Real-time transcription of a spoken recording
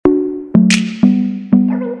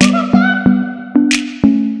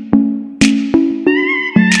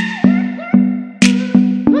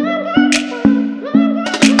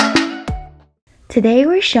Today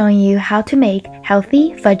we're showing you how to make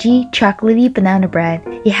healthy, fudgy, chocolatey banana bread.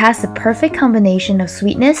 It has the perfect combination of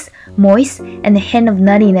sweetness, moist, and a hint of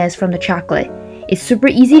nuttiness from the chocolate. It's super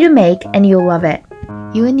easy to make and you'll love it.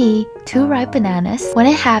 You will need 2 ripe bananas,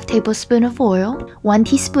 1½ tablespoon of oil, 1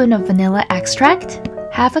 teaspoon of vanilla extract,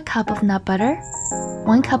 ½ a cup of nut butter,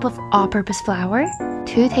 1 cup of all-purpose flour,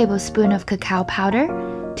 2 tablespoons of cacao powder,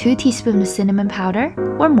 2 teaspoons of cinnamon powder,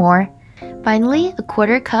 or more. Finally, a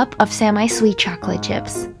 1/4 cup of semi-sweet chocolate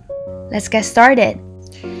chips. Let's get started.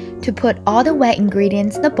 To put all the wet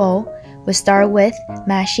ingredients in the bowl, we'll start with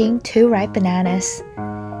mashing 2 ripe bananas.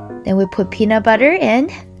 Then we put peanut butter in.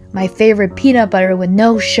 My favorite peanut butter with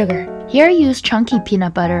no sugar. Here I use chunky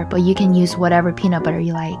peanut butter, but you can use whatever peanut butter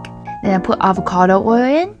you like. Then I put avocado oil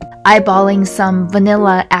in, eyeballing some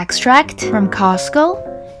vanilla extract from Costco,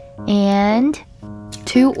 and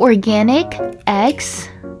 2 organic eggs.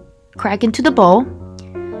 Crack into the bowl,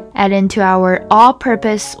 add into our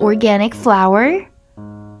all-purpose organic flour,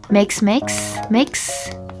 mix.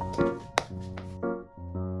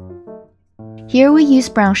 Here we use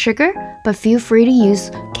brown sugar, but feel free to use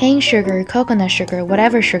cane sugar, coconut sugar,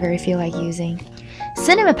 whatever sugar you feel like using.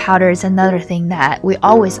 Cinnamon powder is another thing that we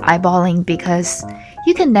always eyeballing because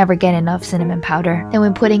you can never get enough cinnamon powder. Then we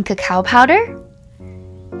put in cacao powder.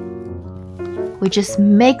 We just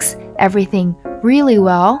mix everything really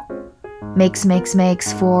well. Mix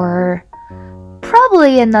for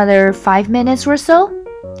probably another 5 minutes or so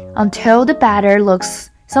until the batter looks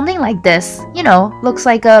something like this. You know, looks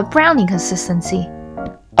like a brownie consistency.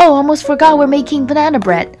 Oh, almost forgot we're making banana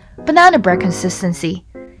bread consistency.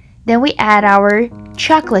 Then we add our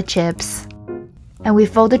chocolate chips and we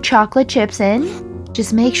fold the chocolate chips in.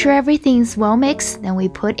 Just make sure everything's well mixed. Then we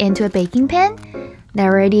put into a baking pan that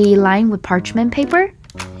already lined with parchment paper.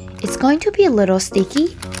 It's going to be a little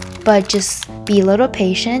sticky, but just be a little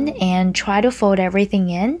patient and try to fold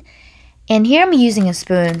everything in. And here I'm using a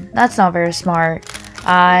spoon. That's not very smart.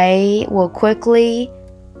 I will quickly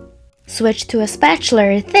switch to a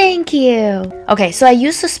spatula. Thank you. Okay, so I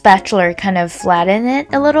used a spatula kind of flatten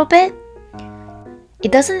it a little bit.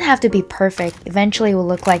 It doesn't have to be perfect. Eventually it will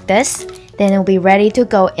look like this. Then it will be ready to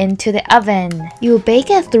go into the oven. You will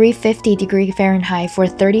bake at 350 Fahrenheit for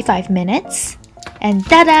 35 minutes. And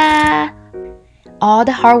ta-da! All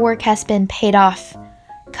the hard work has been paid off.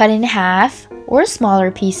 Cut in half or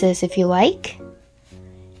smaller pieces if you like.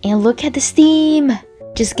 And look at the steam!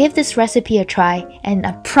 Just give this recipe a try and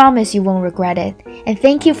I promise you won't regret it. And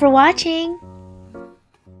thank you for watching!